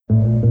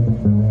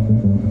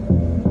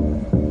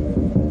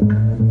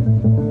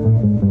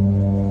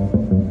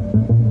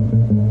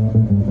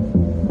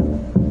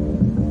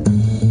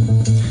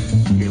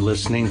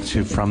listening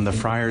to From the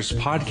Friars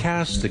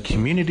podcast, the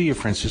community of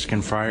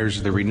Franciscan Friars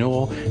of the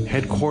Renewal,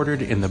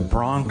 headquartered in the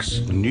Bronx,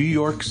 New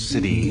York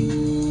City.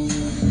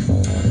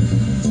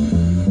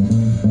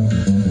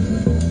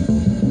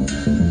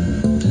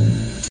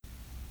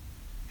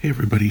 Hey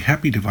everybody,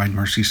 happy Divine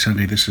Mercy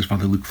Sunday. This is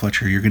Father Luke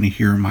Fletcher. You're going to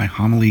hear my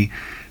homily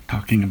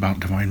talking about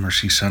Divine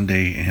Mercy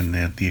Sunday and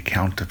the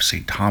account of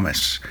St.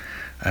 Thomas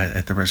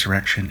at the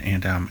resurrection.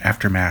 And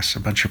after Mass, a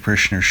bunch of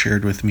parishioners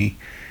shared with me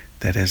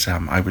that as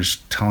I was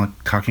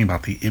talking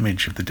about the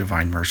image of the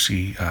Divine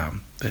Mercy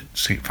that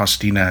St.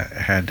 Faustina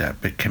had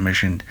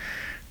commissioned,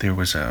 there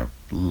was a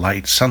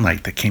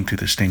sunlight that came through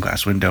the stained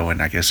glass window,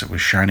 and I guess it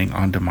was shining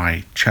onto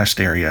my chest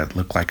area. It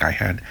looked like I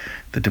had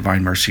the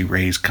Divine Mercy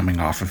rays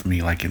coming off of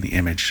me like in the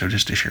image. So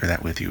just to share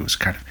that with you, it was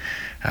kind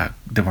of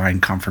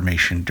divine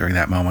confirmation during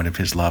that moment of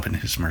his love and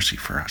his mercy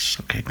for us.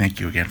 Okay, thank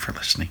you again for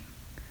listening.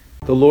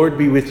 The Lord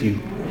be with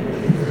you.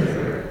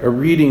 A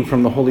reading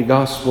from the Holy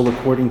Gospel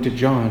according to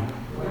John.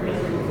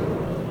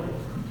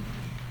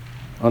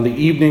 On the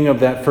evening of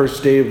that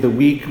first day of the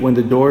week, when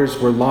the doors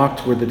were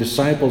locked where the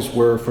disciples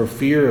were for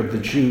fear of the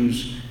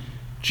Jews,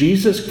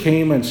 Jesus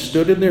came and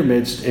stood in their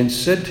midst and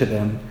said to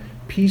them,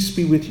 "Peace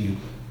be with you."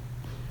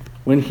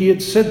 When he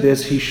had said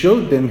this, he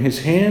showed them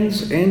his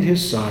hands and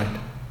his side.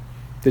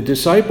 The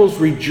disciples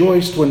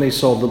rejoiced when they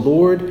saw the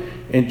Lord,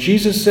 and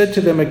Jesus said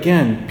to them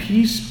again,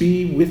 "Peace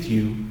be with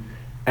you.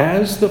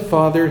 As the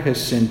Father has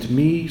sent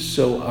me,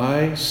 so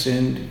I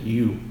send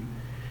you."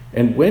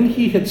 And when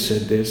he had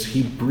said this,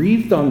 he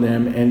breathed on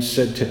them and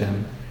said to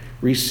them,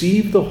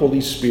 "Receive the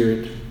Holy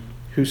Spirit.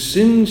 Whose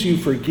sins you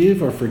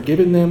forgive are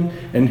forgiven them,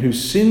 and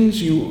whose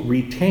sins you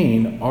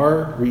retain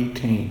are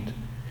retained."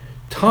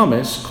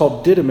 Thomas,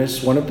 called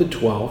Didymus, one of the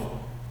 12,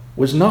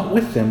 was not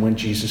with them when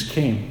Jesus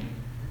came.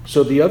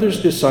 So the other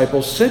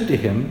disciples said to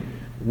him,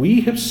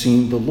 "We have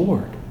seen the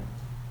Lord."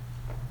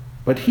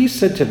 But he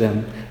said to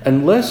them,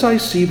 "Unless I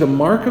see the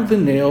mark of the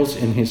nails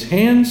in his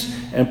hands,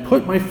 and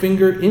put my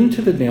finger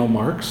into the nail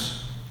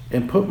marks,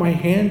 and put my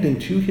hand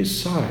into his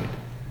side,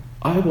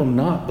 I will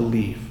not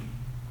believe."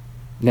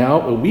 Now,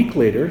 a week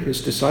later,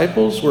 his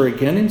disciples were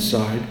again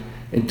inside,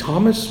 and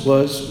Thomas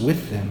was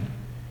with them.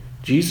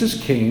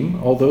 Jesus came,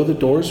 although the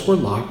doors were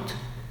locked,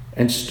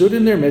 and stood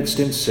in their midst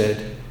and said,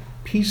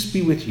 "Peace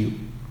be with you."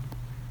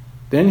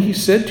 Then he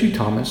said to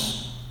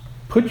Thomas,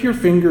 "Put your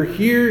finger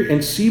here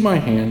and see my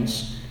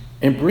hands,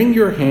 and bring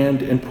your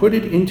hand and put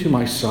it into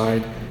my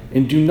side,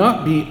 and do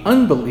not be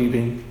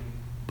unbelieving,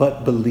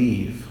 but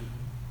believe."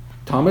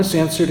 Thomas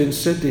answered and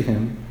said to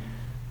him,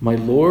 "My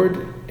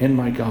Lord and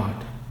my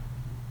God."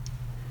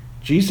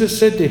 Jesus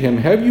said to him,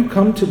 "Have you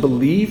come to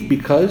believe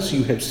because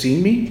you have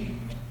seen me?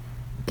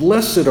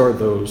 Blessed are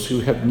those who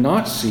have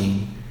not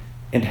seen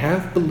and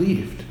have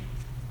believed."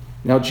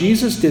 Now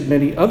Jesus did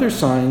many other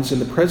signs in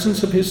the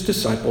presence of his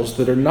disciples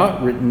that are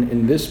not written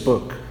in this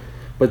book.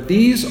 But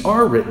these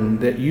are written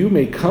that you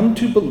may come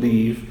to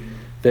believe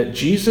that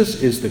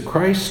Jesus is the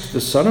Christ, the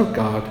Son of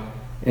God,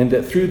 and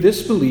that through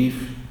this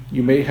belief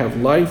you may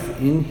have life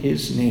in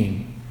his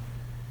name.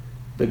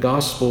 The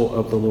Gospel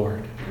of the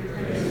Lord.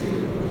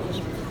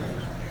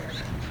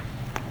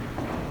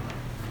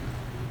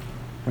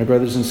 My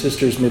brothers and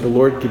sisters, may the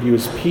Lord give you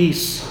his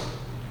peace.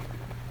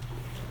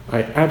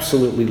 I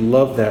absolutely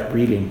love that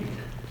reading.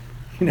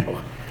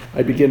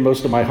 I begin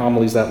most of my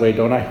homilies that way,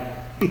 don't I?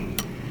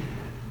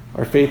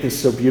 Our faith is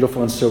so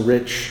beautiful and so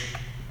rich.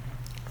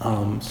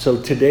 So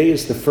today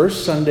is the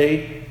first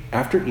Sunday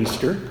after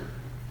Easter,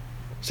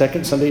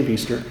 second Sunday of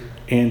Easter.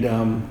 And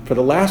for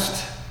the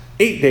last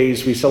 8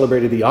 days, we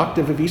celebrated the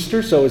octave of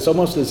Easter. So it's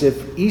almost as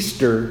if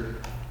Easter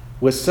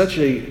was such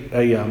a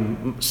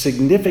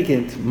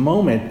significant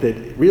moment that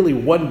really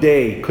one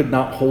day could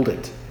not hold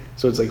it.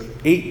 So it's like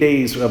 8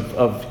 days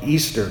of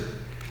Easter.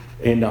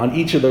 And on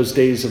each of those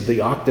days of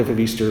the octave of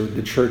Easter,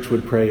 the church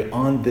would pray,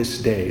 "On this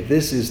day,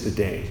 this is the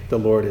day the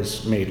Lord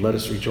has made. Let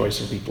us rejoice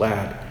and be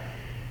glad."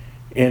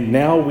 And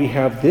now we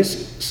have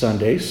this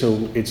Sunday,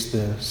 so it's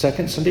the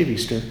second Sunday of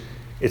Easter.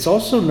 It's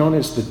also known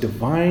as the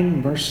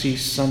Divine Mercy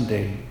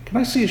Sunday. Can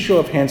I see a show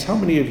of hands? How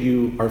many of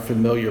you are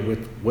familiar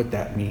with what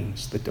that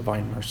means, the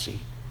Divine Mercy?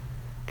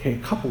 Okay, a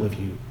couple of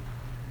you.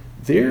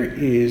 There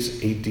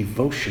is a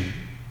devotion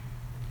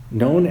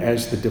known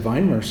as the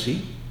Divine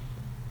Mercy.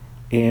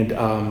 And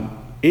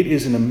it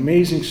is an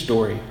amazing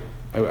story.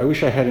 I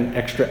wish I had an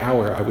extra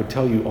hour. I would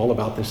tell you all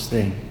about this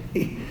thing.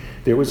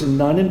 There was a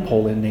nun in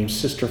Poland named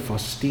Sister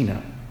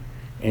Faustina.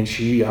 And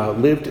she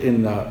lived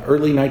in the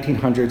early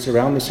 1900s,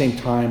 around the same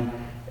time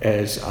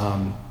as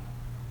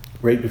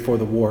right before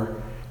the war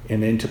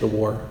and into the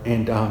war.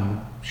 And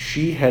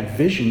she had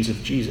visions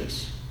of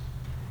Jesus.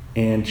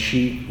 And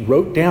she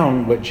wrote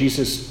down what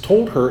Jesus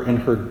told her in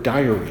her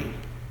diary.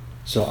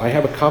 So I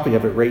have a copy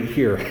of it right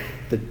here.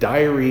 The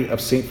Diary of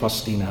St.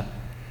 Faustina.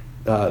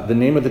 The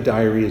name of the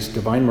diary is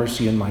Divine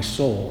Mercy in My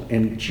Soul.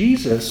 And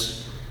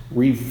Jesus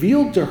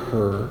revealed to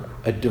her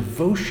a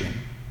devotion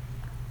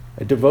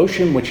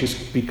which has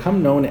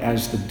become known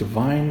as the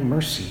Divine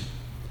Mercy.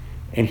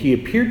 And he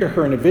appeared to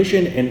her in a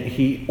vision, and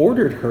he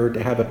ordered her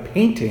to have a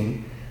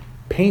painting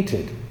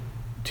painted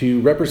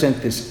to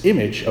represent this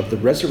image of the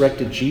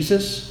resurrected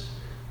Jesus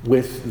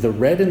with the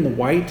red and the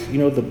white,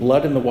 the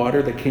blood and the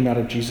water that came out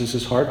of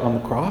Jesus' heart on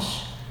the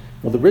cross.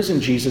 Well, the risen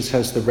Jesus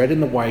has the red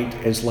and the white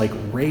as like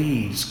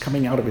rays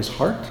coming out of his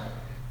heart,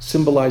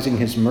 symbolizing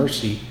his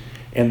mercy.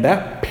 And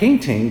that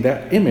painting,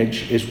 that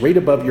image, is right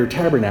above your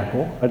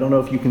tabernacle. I don't know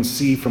if you can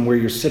see from where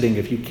you're sitting.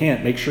 If you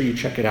can't, make sure you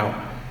check it out.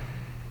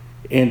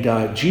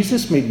 And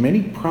Jesus made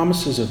many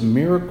promises of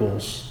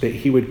miracles that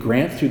he would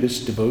grant through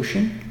this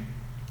devotion.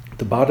 At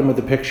the bottom of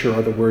the picture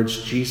are the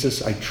words,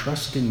 "Jesus, I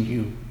trust in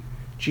you.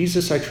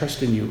 Jesus, I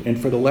trust in you." And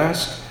for the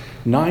last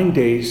 9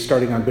 days,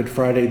 starting on Good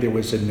Friday, there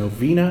was a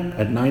novena,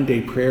 a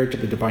 9-day prayer to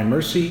the Divine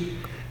Mercy,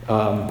 which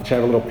I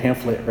have a little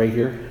pamphlet right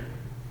here.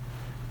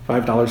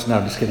 $5?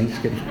 No, just kidding.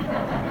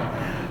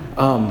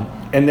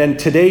 And then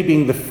today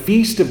being the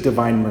Feast of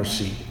Divine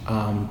Mercy.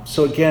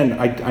 So again,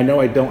 I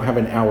know I don't have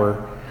an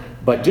hour,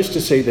 but just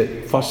to say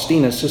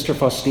that Sister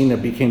Faustina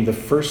became the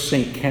first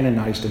saint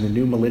canonized in the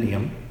new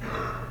millennium.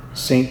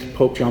 Saint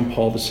Pope John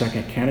Paul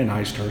II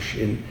canonized her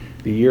in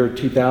the year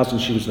 2000.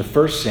 She was the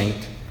first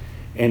saint,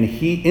 and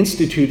he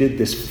instituted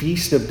this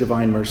Feast of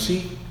Divine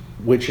Mercy,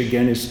 which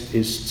again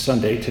is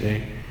Sunday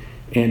today.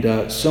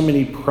 And so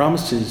many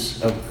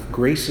promises of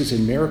graces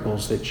and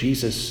miracles that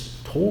Jesus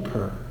told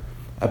her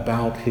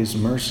about his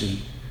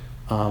mercy.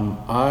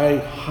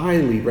 I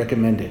highly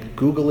recommend it.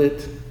 Google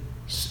it,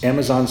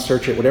 Amazon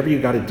search it, whatever you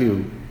got to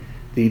do.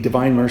 The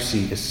Divine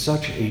Mercy is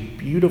such a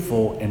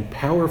beautiful and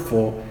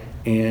powerful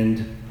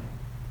and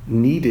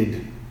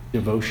needed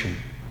devotion.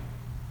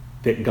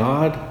 That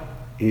God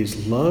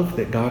is love,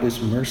 that God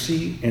is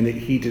mercy, and that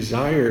he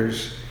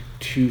desires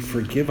to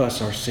forgive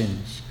us our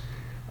sins.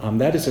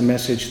 That is a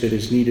message that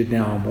is needed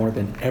now more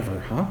than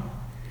ever, huh?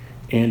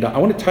 And I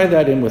want to tie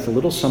that in with a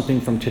little something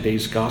from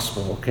today's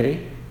gospel, okay?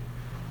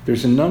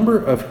 There's a number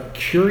of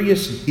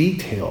curious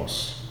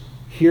details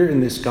here in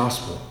this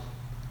gospel.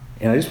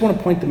 And I just want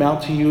to point them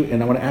out to you,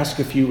 and I want to ask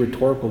a few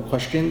rhetorical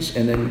questions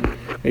and then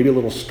maybe a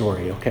little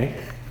story, okay?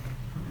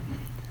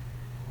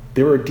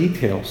 There are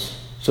details.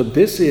 So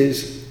this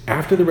is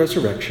after the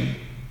resurrection,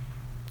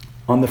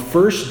 on the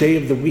first day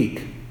of the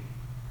week.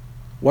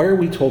 Why are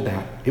we told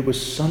that? It was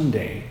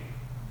Sunday.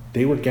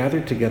 They were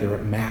gathered together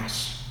at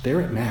Mass.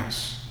 They're at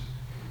Mass.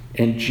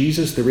 And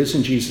Jesus, the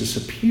risen Jesus,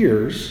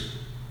 appears,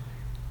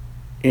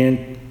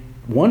 and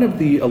one of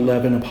the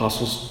 11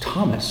 apostles,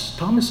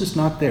 Thomas is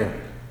not there.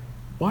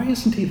 Why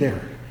isn't he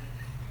there?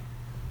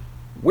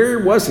 Where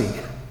was he?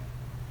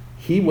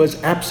 He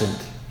was absent.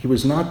 He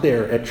was not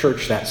there at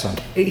church that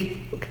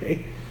Sunday.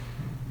 Okay?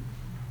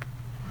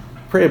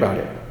 Pray about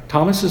it.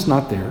 Thomas is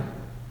not there.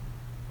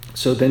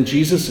 So then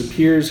Jesus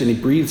appears and he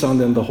breathes on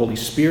them the Holy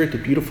Spirit, the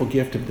beautiful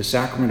gift of the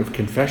sacrament of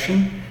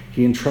confession.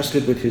 He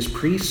entrusted with his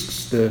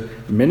priests the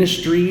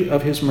ministry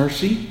of his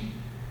mercy.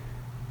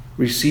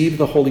 Receive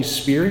the Holy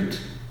Spirit,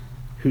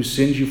 whose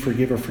sins you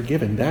forgive are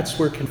forgiven. That's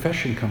where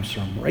confession comes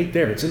from, right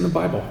there. It's in the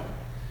Bible.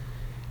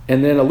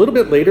 And then a little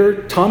bit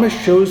later, Thomas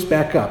shows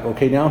back up.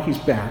 Okay, now he's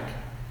back.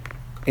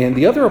 And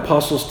the other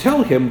apostles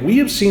tell him, "We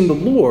have seen the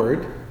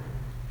Lord."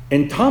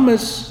 And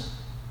Thomas,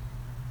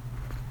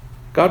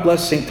 God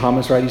bless St.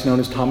 Thomas, right? He's known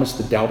as Thomas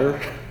the Doubter.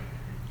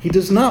 He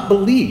does not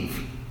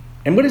believe.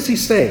 And what does he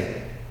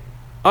say?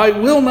 "I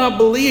will not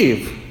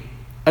believe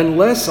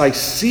unless I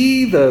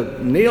see the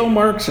nail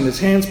marks in his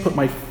hands, put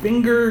my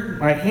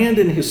hand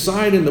in his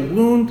side in the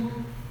wound.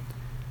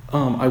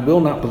 I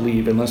will not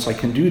believe unless I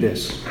can do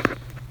this."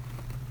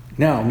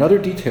 Now, another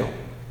detail.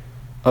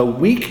 A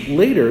week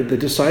later, the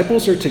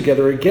disciples are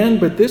together again,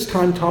 but this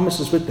time Thomas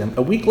is with them.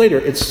 A week later,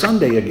 it's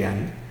Sunday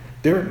again.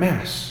 They're at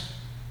Mass.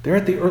 They're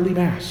at the early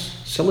Mass,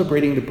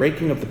 celebrating the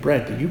breaking of the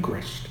bread, the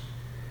Eucharist.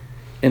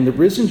 And the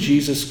risen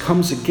Jesus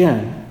comes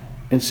again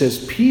and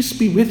says, "Peace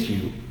be with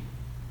you."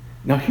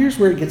 Now here's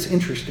where it gets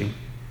interesting.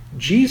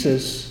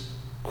 Jesus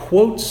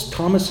quotes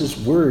Thomas's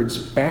words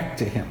back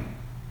to him,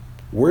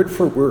 word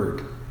for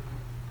word.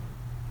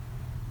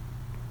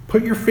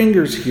 "Put your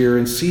fingers here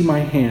and see my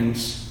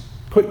hands.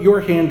 Put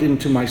your hand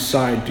into my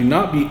side. Do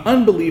not be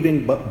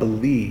unbelieving, but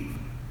believe."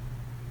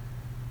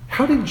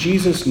 How did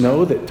Jesus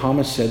know that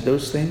Thomas said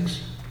those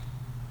things?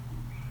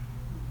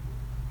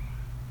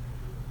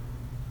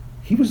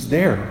 He was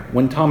there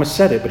when Thomas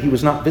said it, but he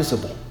was not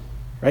visible,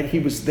 right? He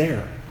was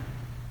there.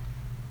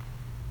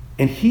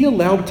 And he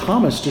allowed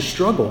Thomas to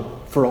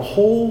struggle for a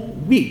whole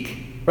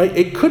week, right?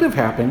 It could have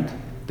happened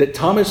that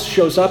Thomas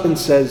shows up and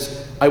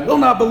says, "I will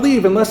not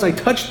believe unless I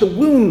touch the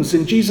wounds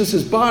in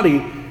Jesus'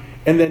 body."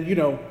 And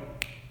then,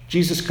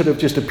 Jesus could have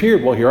just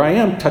appeared, "Well, here I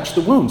am, touch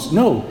the wounds."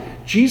 No,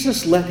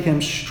 Jesus let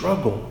him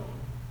struggle.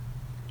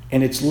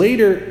 And it's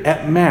later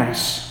at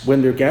Mass,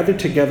 when they're gathered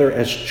together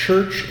as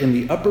church in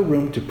the upper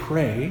room to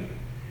pray,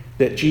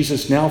 that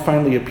Jesus now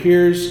finally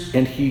appears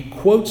and he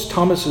quotes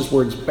Thomas's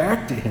words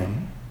back to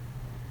him.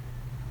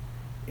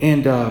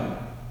 And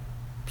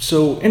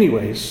so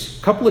anyways,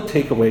 a couple of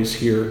takeaways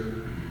here.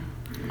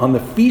 On the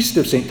Feast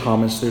of St.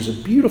 Thomas, there's a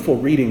beautiful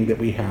reading that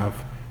we have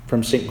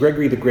from St.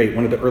 Gregory the Great,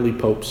 one of the early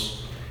popes.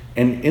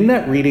 And in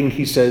that reading,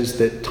 he says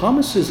that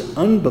Thomas's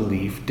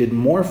unbelief did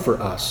more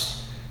for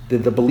us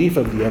the belief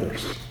of the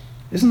others.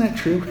 Isn't that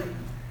true?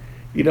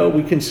 You know,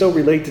 we can so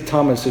relate to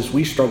Thomas as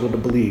we struggle to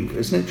believe.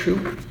 Isn't it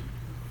true?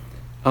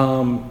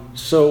 All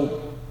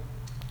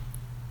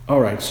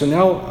right, so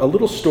now a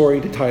little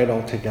story to tie it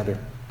all together.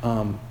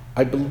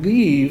 I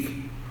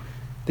believe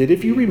that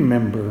if you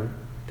remember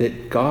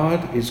that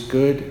God is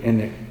good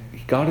and that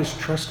God is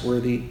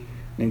trustworthy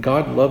and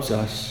God loves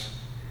us,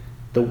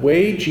 the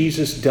way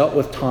Jesus dealt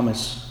with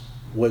Thomas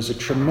was a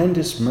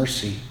tremendous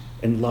mercy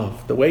and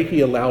love. The way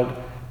he allowed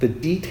the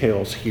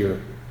details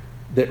here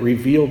that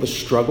reveal the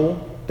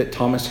struggle that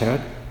Thomas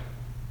had.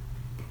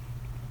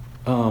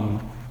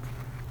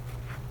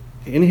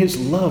 In his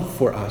love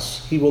for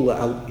us, he will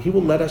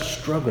let us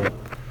struggle.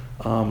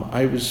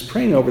 I was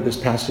praying over this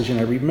passage and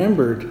I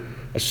remembered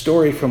a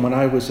story from when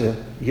I was a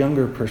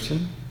younger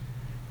person.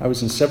 I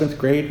was in 7th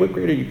grade. What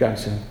grade are you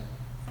guys in?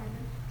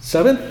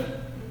 7th?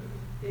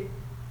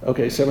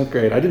 Okay, 7th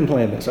grade. I didn't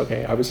plan this.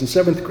 Okay, I was in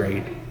 7th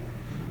grade.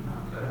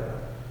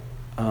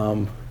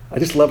 I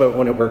just love it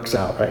when it works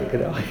out, right? You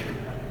know,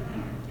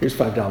 here's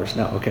 $5.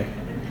 No, okay.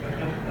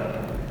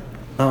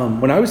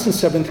 When I was in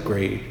 7th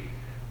grade,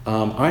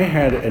 I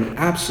had an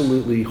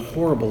absolutely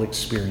horrible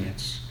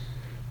experience.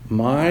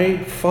 My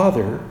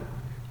father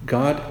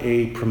got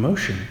a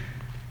promotion,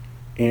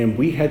 and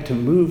we had to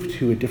move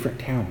to a different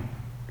town.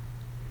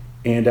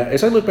 And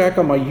as I look back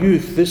on my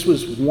youth, this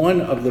was one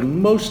of the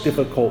most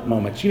difficult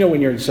moments. You know, when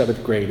you're in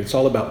 7th grade, it's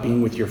all about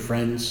being with your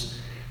friends.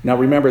 Now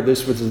remember,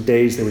 this was the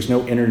days there was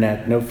no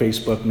internet, no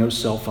Facebook, no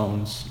cell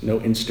phones, no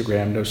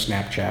Instagram, no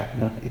Snapchat.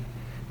 No,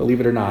 believe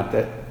it or not,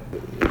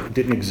 that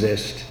didn't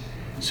exist.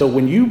 So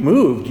when you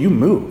moved, you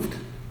moved.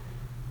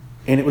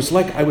 And it was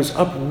like I was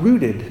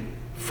uprooted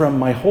from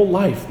my whole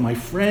life, my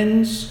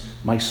friends,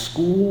 my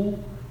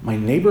school, my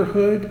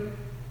neighborhood,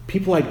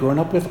 people I'd grown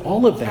up with,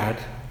 all of that.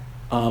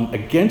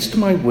 Against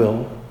my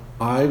will,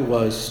 I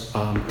was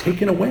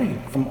taken away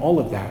from all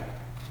of that.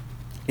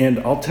 And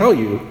I'll tell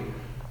you,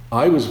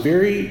 I was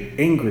very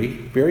angry,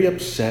 very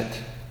upset,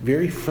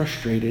 very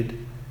frustrated,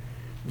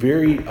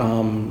 very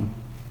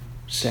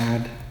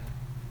sad.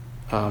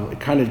 It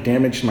kind of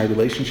damaged my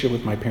relationship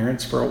with my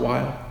parents for a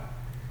while.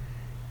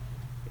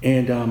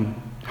 And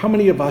how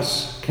many of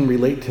us can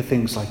relate to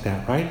things like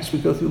that, right? As we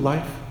go through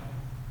life.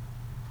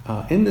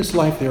 In this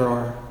life,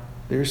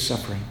 there is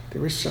suffering.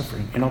 There is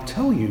suffering. And I'll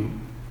tell you,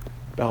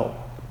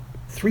 about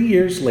 3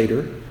 years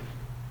later,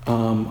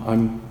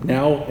 I'm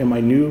now in my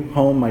new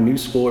home, my new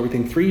school,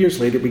 everything. 3 years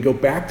later, we go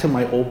back to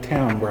my old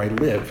town where I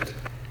lived.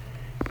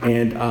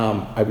 And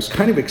I was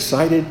kind of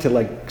excited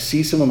to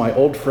see some of my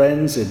old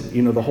friends and,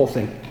 you know, the whole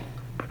thing.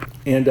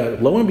 And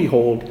lo and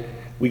behold,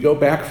 we go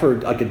back for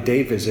a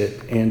day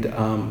visit, and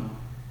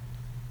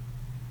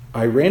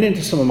I ran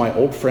into some of my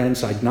old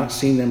friends. I'd not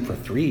seen them for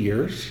 3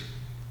 years.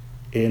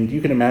 And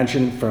you can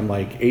imagine from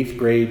 8th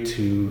grade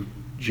to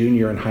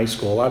junior in high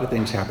school, a lot of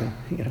things happen.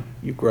 You know,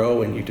 you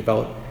grow and you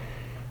develop.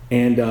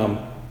 And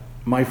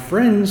my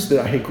friends that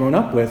I had grown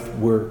up with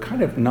were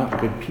kind of not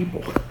good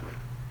people.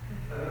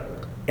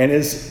 And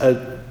as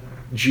a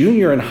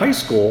junior in high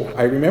school,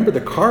 I remember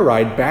the car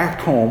ride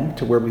back home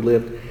to where we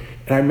lived.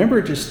 And I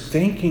remember just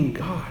thanking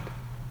God.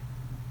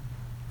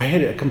 I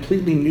had a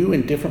completely new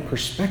and different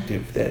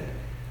perspective that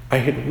I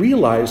had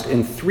realized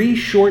in 3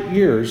 short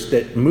years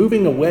that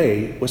moving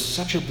away was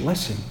such a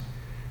blessing.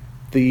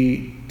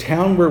 The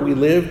town where we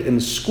lived and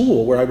the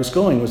school where I was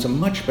going was a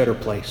much better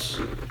place.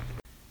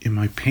 In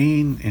my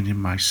pain and in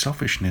my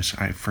selfishness,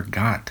 I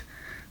forgot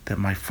that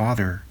my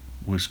Father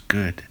was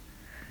good.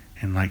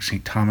 And like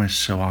St. Thomas,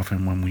 so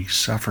often when we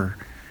suffer,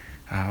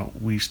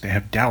 we used to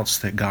have doubts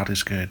that God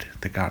is good,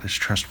 that God is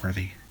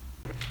trustworthy.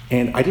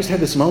 And I just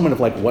had this moment of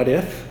what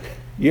if?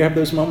 You have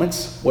those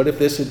moments? What if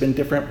this had been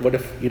different? What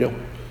if, you know?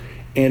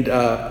 And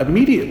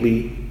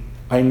immediately,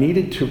 I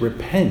needed to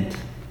repent.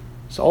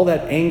 So all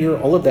that anger,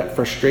 all of that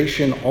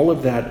frustration, all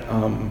of that,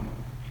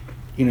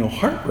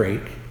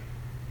 heartbreak.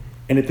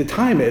 And at the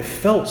time, it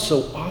felt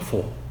so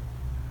awful.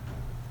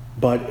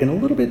 But in a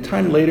little bit of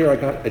time later, I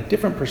got a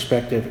different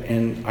perspective,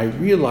 and I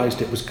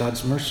realized it was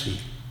God's mercy.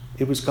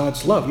 It was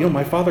God's love. You know,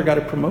 my father got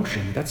a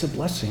promotion. That's a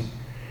blessing.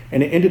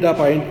 And it ended up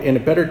in a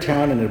better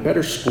town and in a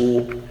better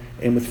school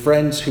and with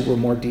friends who were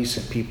more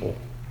decent people.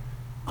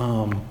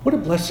 What a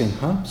blessing,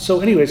 huh? So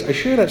anyways, I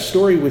share that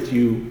story with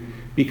you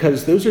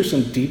because those are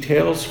some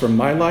details from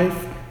my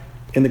life.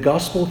 In the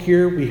gospel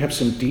here, we have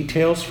some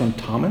details from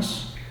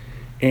Thomas.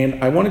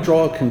 And I want to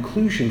draw a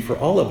conclusion for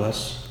all of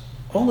us,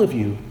 all of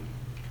you,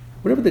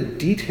 whatever the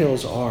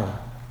details are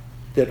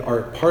that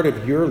are part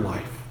of your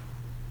life,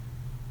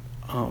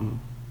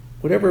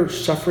 whatever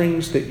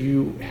sufferings that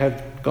you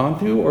have gone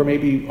through or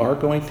maybe are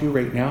going through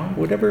right now,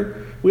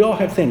 whatever, we all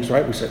have things,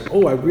 right? We say,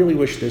 oh, I really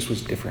wish this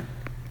was different.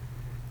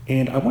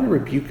 And I want to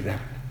rebuke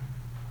that.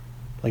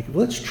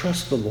 Let's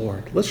trust the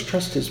Lord. Let's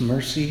trust his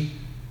mercy.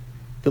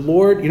 The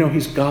Lord,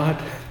 he's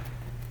God.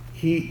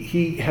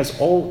 He has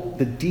all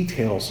the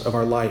details of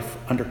our life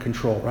under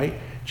control, right?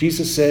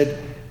 Jesus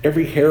said,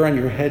 every hair on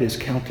your head is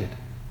counted,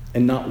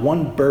 and not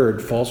one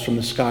bird falls from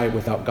the sky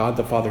without God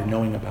the Father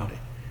knowing about it.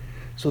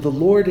 So the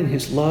Lord in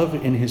his love,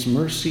 in his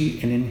mercy,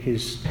 and in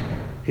his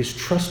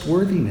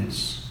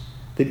trustworthiness,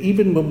 that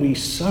even when we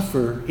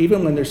suffer,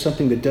 even when there's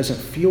something that doesn't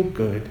feel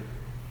good,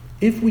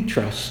 if we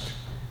trust,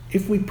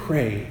 if we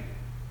pray,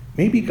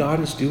 maybe God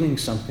is doing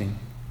something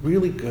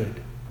really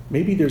good.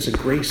 Maybe there's a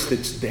grace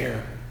that's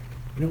there.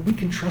 We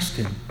can trust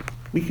him.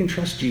 We can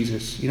trust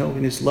Jesus,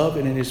 in his love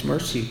and in his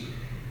mercy.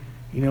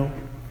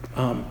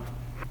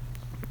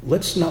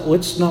 Let's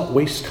not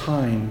waste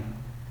time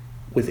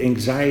with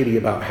anxiety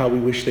about how we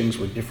wish things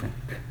were different.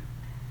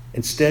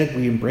 Instead,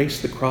 we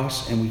embrace the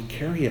cross and we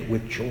carry it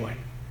with joy.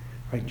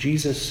 Right?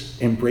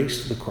 Jesus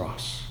embraced the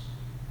cross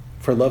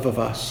for love of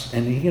us,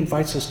 and he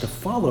invites us to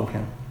follow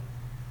him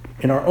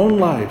in our own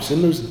lives,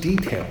 in those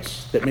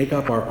details that make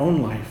up our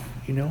own life.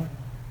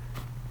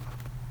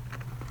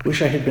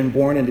 Wish I had been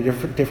born in a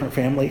different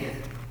family.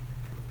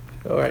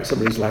 All right,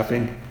 somebody's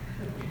laughing.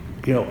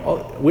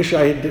 Wish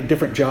I had a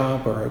different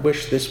job, or I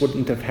wish this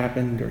wouldn't have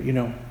happened, or,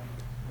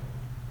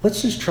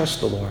 let's just trust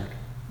the Lord.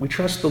 We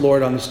trust the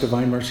Lord on this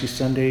Divine Mercy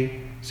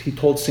Sunday. As he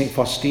told St.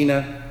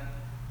 Faustina,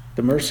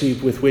 the mercy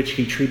with which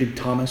he treated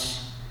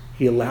Thomas,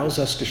 he allows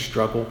us to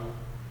struggle.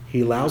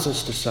 He allows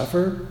us to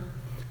suffer.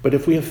 But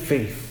if we have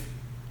faith,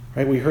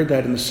 right? We heard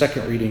that in the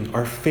second reading.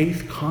 Our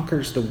faith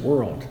conquers the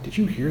world. Did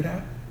you hear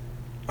that?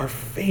 Our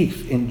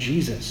faith in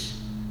Jesus,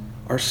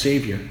 our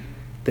Savior,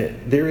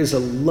 that there is a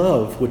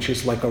love which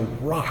is like a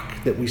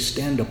rock that we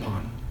stand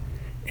upon.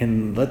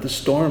 And let the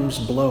storms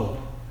blow,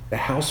 the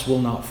house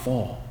will not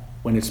fall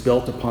when it's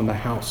built upon the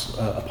house,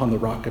 upon the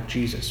rock of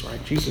Jesus,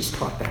 right? Jesus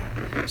taught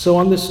that. So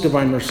on this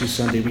Divine Mercy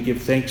Sunday, we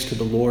give thanks to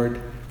the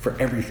Lord for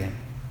everything.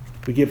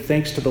 We give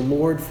thanks to the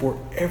Lord for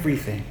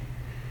everything,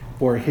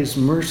 for his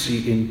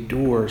mercy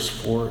endures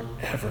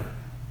forever.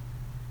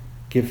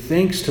 Give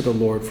thanks to the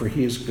Lord, for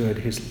he is good.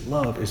 His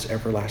love is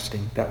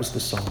everlasting. That was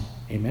the psalm.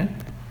 Amen.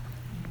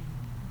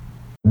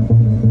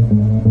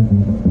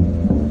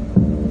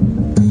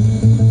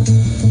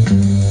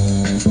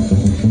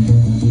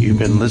 You've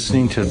been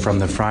listening to From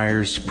the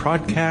Friars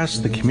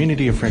podcast, the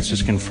community of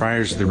Franciscan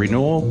Friars of the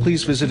Renewal.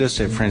 Please visit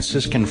us at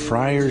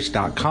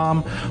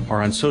franciscanfriars.com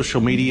or on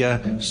social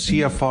media,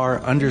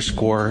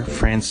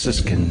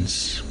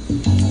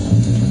 CFR_Franciscans.